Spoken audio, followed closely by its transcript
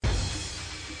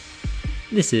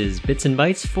This is Bits and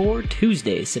Bytes for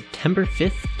Tuesday, September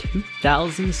 5th,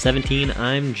 2017.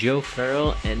 I'm Joe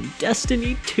Farrell, and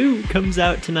Destiny 2 comes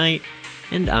out tonight,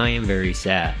 and I am very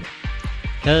sad.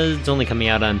 Because it's only coming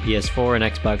out on PS4 and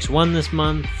Xbox One this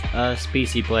month, us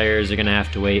PC players are going to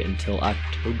have to wait until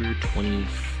October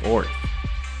 24th.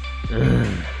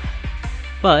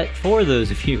 But for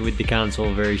those of you with the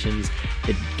console versions,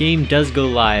 the game does go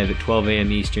live at 12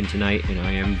 a.m. Eastern tonight, and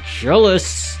I am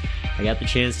jealous! I got the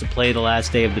chance to play the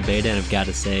last day of the beta, and I've got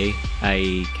to say,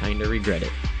 I kinda regret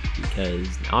it, because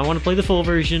now I want to play the full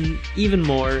version even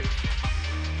more.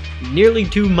 Nearly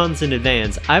 2 months in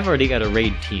advance, I've already got a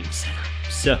raid team set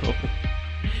up, so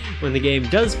when the game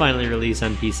does finally release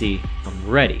on PC, I'm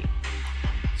ready.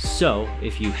 So,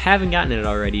 if you haven't gotten it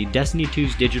already, Destiny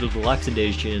 2's Digital Deluxe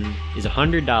Edition is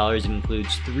 $100. It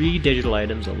includes 3 digital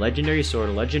items, a legendary sword,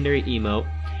 a legendary emote,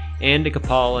 and a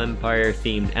Cabal Empire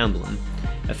themed emblem.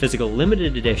 A physical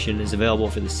limited edition is available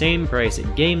for the same price at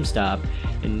GameStop,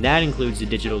 and that includes the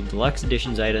Digital Deluxe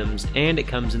Edition's items, and it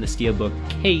comes in a steelbook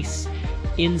case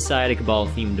inside a Cabal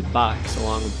themed box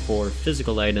along with 4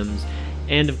 physical items.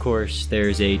 And of course,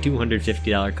 there's a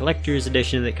 $250 collector's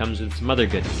edition that comes with some other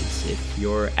goodies, if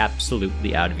you're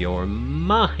absolutely out of your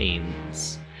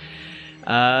minds.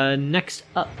 Next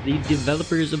up, the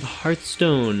developers of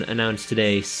Hearthstone announced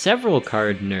today several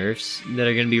card nerfs that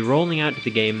are going to be rolling out to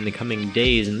the game in the coming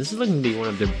days, and this is looking to be one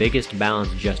of their biggest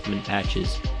balance adjustment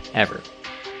patches ever.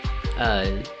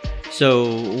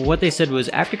 So what they said was,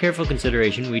 after careful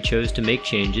consideration, we chose to make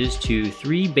changes to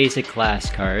 3 basic class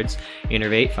cards,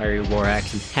 Innervate, Fiery War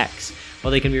Axe, and Hex.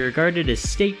 While they can be regarded as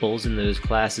staples in those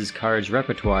classes' cards'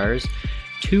 repertoires,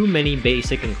 too many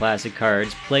basic and classic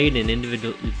cards played in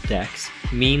individual decks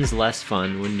means less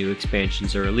fun when new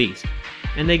expansions are released.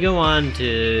 And they go on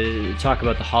to talk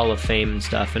about the Hall of Fame and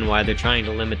stuff, and why they're trying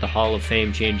to limit the Hall of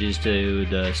Fame changes to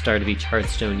the start of each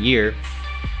Hearthstone year,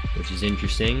 which is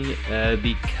interesting,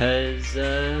 because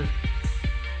it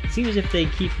seems as if they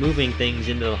keep moving things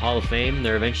into the Hall of Fame,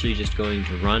 they're eventually just going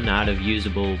to run out of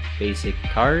usable basic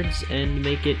cards and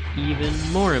make it even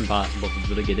more impossible for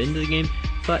people to get into the game.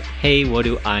 But hey, what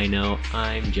do I know?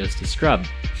 I'm just a scrub.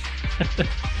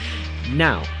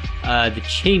 Now, the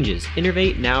changes.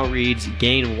 Innervate now reads,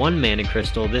 gain 1 mana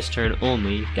crystal this turn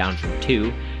only, down from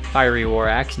 2. Fiery War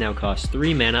Axe now costs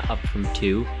 3 mana, up from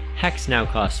 2. Hex now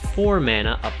costs 4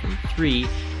 mana, up from 3,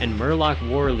 and Murloc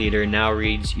War Leader now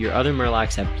reads, your other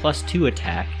Murlocs have +2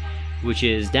 attack, which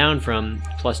is down from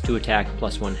 +2 attack,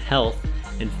 +1 health.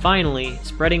 And finally,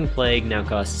 Spreading Plague now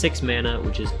costs 6 mana,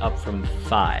 which is up from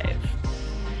 5.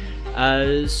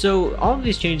 So all of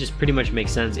these changes pretty much make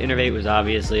sense. Innervate was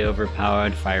obviously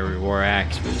overpowered, Fiery War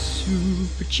Axe was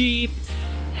super cheap,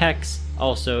 Hex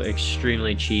also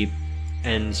extremely cheap,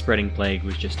 and Spreading Plague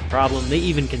was just a problem. They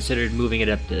even considered moving it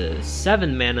up to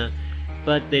 7 mana,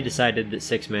 but they decided that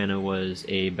 6 mana was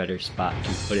a better spot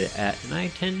to put it at, and I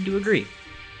tend to agree.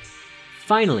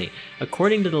 Finally,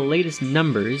 according to the latest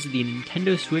numbers, the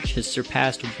Nintendo Switch has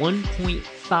surpassed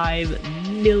 1.5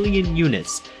 million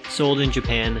units sold in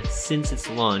Japan since its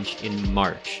launch in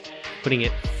March, putting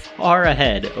it far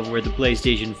ahead of where the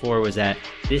PlayStation 4 was at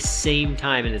this same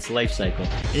time in its life cycle.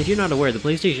 And if you're not aware, the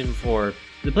PlayStation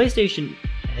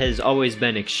has always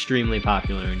been extremely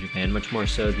popular in Japan, much more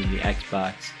so than the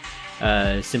Xbox,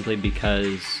 simply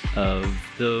because of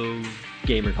the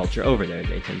gamer culture over there.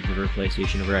 They tend to prefer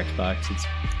PlayStation over Xbox.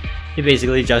 It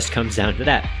basically just comes down to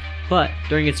that. But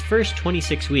during its first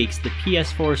 26 weeks, the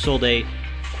PS4 sold a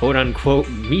quote-unquote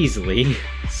measly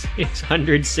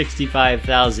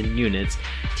 665,000 units,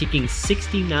 taking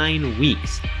 69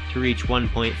 weeks to reach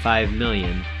 1.5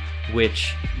 million,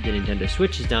 which the Nintendo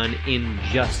Switch has done in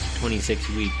just 26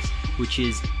 weeks, which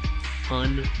is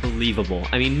unbelievable.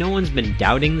 I mean, no one's been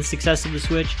doubting the success of the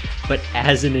Switch, but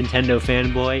as a Nintendo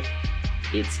fanboy,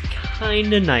 it's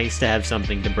kinda nice to have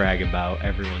something to brag about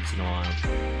every once in a while.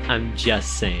 I'm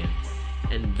just saying.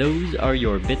 And those are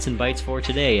your Bits and Bytes for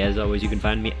today. As always, you can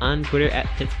find me on Twitter at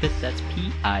Pithpith, that's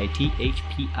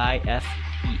PITHPIFTH,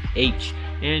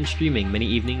 and streaming many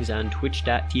evenings on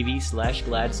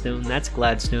twitch.tv/Gladstone, that's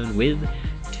Gladstone with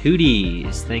 2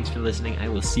 Ds. Thanks for listening. I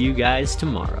will see you guys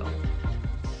tomorrow.